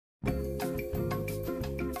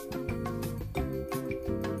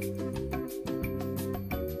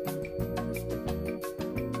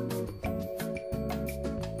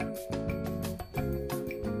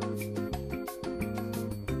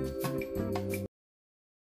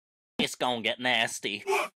gonna get nasty.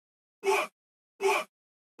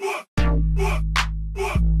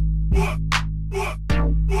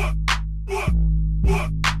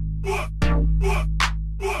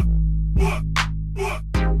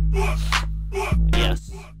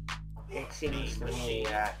 Yes. It seems to me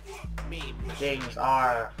that things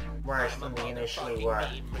are worse than they initially were.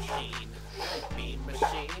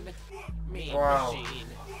 Whoa.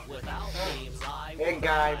 Hey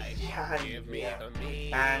guys, Jony here.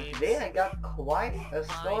 And today I got quite a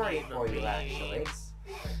story for you actually.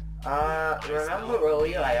 Remember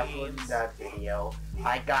earlier I uploaded that video?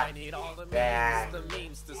 I got banned.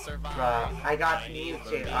 I got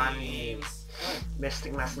muted on the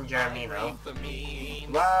Mystic Messenger Amino.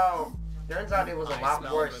 Well, turns out it was a lot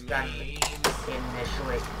worse than it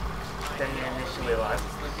initially was.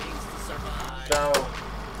 So,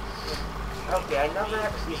 okay, I never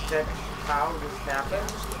actually said how this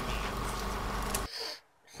happened.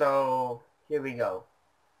 So, here we go.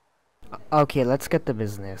 Okay, let's get to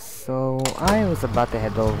business. So, I was about to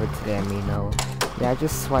head over to the Amino. Yeah, I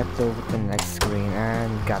just swiped over to the next screen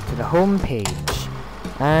and got to the home page.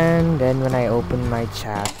 And then when I opened my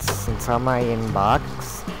chats and saw my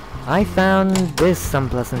inbox, I found this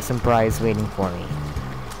unpleasant surprise waiting for me.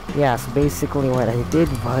 Yeah, so basically what I did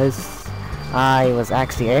was, I was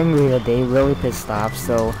actually angry that day, really pissed off,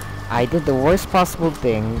 so I did the worst possible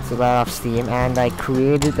thing to let off steam, and I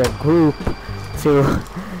created a group to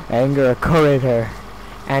anger a co-editor.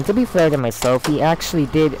 And to be fair to myself, he actually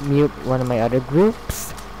did mute one of my other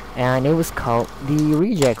groups, and it was called the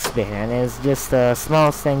Rejects Bin, and it's just a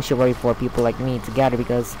small sanctuary for people like me to gather,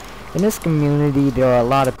 because in this community there are a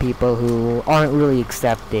lot of people who aren't really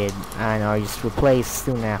accepted and are just replaced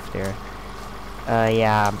soon after.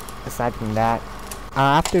 Yeah, aside from that,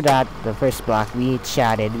 after that, the first block, we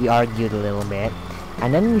chatted, we argued a little bit,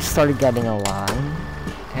 and then we started getting along,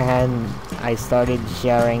 and I started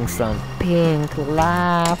sharing some pink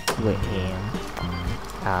laugh with him.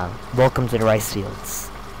 Welcome to the rice fields.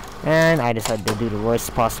 And I decided to do the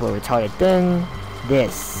worst possible retarded thing,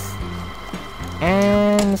 this.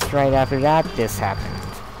 And right after that, this happened.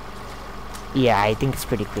 Yeah, I think it's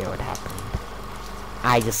pretty clear what happened.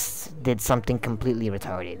 I just did something completely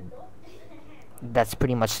retarded. That's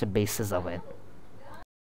pretty much the basis of it.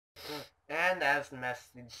 And as the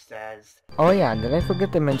message says... Oh yeah, did I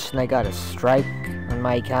forget to mention I got a strike on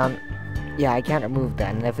my account? Yeah, I can't remove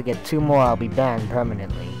that, and if I get 2 more, I'll be banned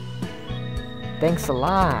permanently. Thanks a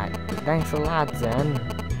lot. Thanks a lot, Zen.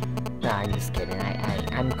 Nah, I'm just kidding.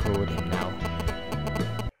 I'm cool with him now.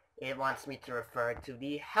 It wants me to refer to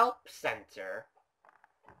the help center.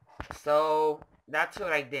 So, that's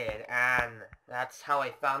what I did, and that's how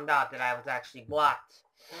I found out that I was actually blocked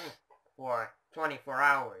for 24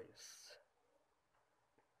 hours.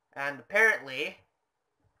 And apparently,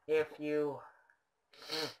 if you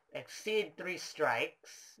exceed 3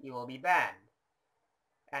 strikes, you will be banned.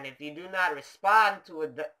 And if you do not respond to a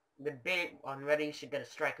debate on whether you should get a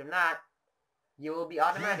strike or not, you will be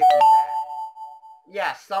automatically banned.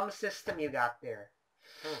 Yeah, some system you got there.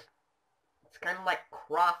 It's kind of like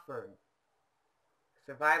Crawford.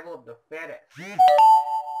 Survival of the fittest.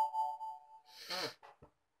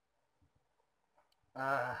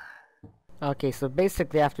 Okay, so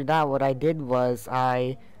basically after that, what I did was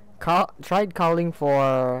I tried calling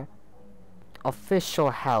for official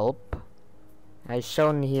help, as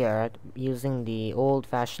shown here, using the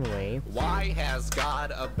old-fashioned way. Why has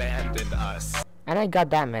God abandoned us? And I got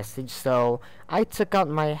that message, so I took out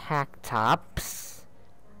my hack tops.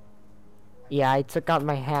 Yeah, I took out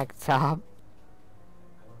my hack top.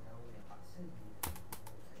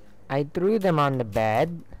 I threw them on the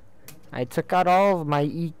bed. I took out all of my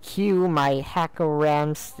EQ, my hacker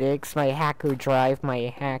RAM sticks, my hacker drive,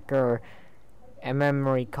 my hacker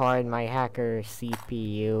memory card, my hacker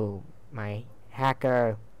CPU, my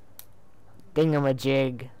hacker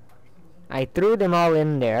thingamajig. I threw them all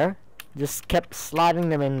in there. Just kept slotting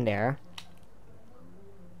them in there.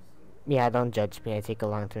 Yeah, don't judge me. I take a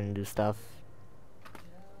long time to do stuff.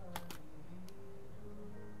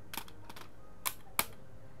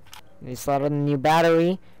 I slotted a new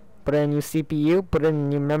battery, put in a new CPU, put in a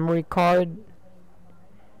new memory card,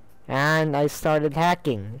 and I started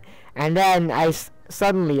hacking. And then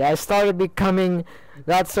suddenly I started becoming,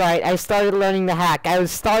 that's right, I started learning the hack. I was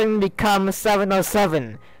starting to become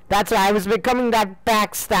 707. That's right, I was becoming that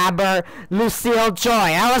backstabber, Lucille Joy.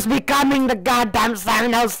 I was becoming the goddamn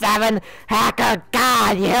 707 hacker.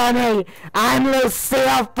 God, you hear me? I'm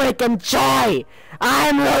Lucille freaking Joy.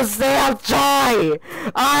 I'm Lucille Joy.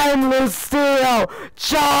 I'm Lucille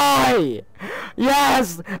Joy.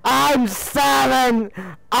 Yes! I'm 7!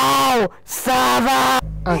 Oh, 7!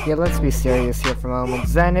 Okay, let's be serious here for a moment.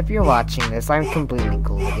 Zen, if you're watching this, I'm completely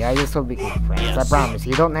cool with you. I just hope we can be friends. I promise.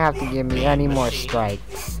 You don't have to give me any more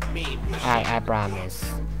strikes. I promise.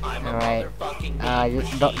 Alright?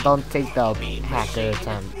 Don't take the hacker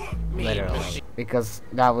attempt literally. Because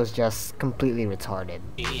that was just completely retarded.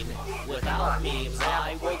 Without memes,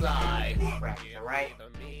 I will die. Alright?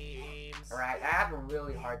 Alright, I have a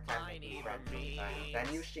really hard time making friends sometimes, and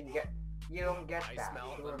you don't get that.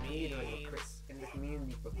 You're a leader in the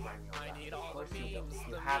community for crying out loud. Of course you don't.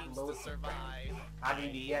 You have loads of friends. How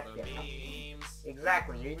did you get there?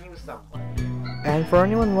 Exactly, you knew someone. And for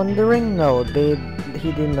anyone wondering, no, he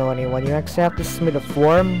didn't know anyone. You actually have to submit a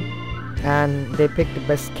form, and they picked the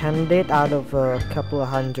best candidate out of a couple of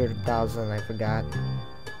 100,000, I forgot.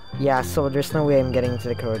 Yeah, so there's no way I'm getting to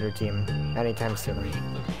the corridor team anytime soon.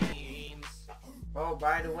 Oh,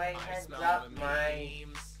 by the way, heads up, my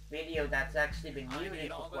video that's actually been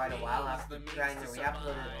muted for quite a while after trying to re-upload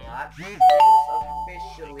it a lot is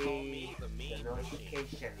officially, the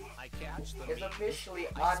notification is officially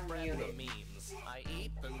unmuted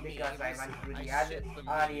because I went through the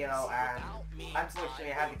audio and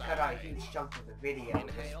unfortunately I had to cut out a huge chunk of the video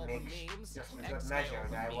just for good measure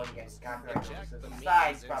that I wasn't getting copyright notices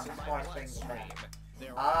aside from the smart thing to that.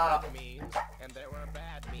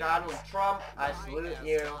 Donald Trump, I salute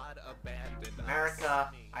you.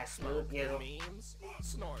 America, I salute you.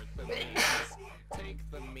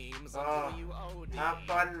 Have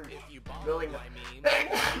fun doing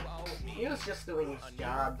he was just doing his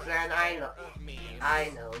job, and I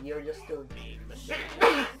know, you're just doing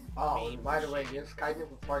oh, and by the way, this is kind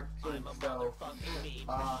of a part 2, so,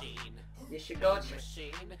 you should go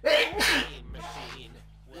see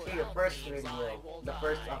the first video, the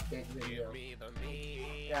first update video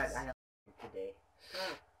that I have today.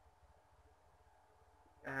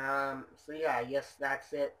 So yeah, I guess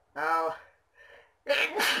that's it. I'll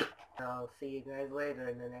see you guys later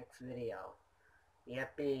in the next video.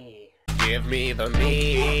 Yippee. Give me the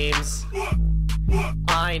memes.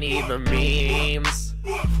 I need the memes.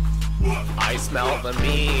 I smell the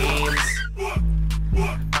memes.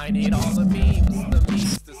 I need all the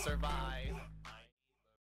memes to survive.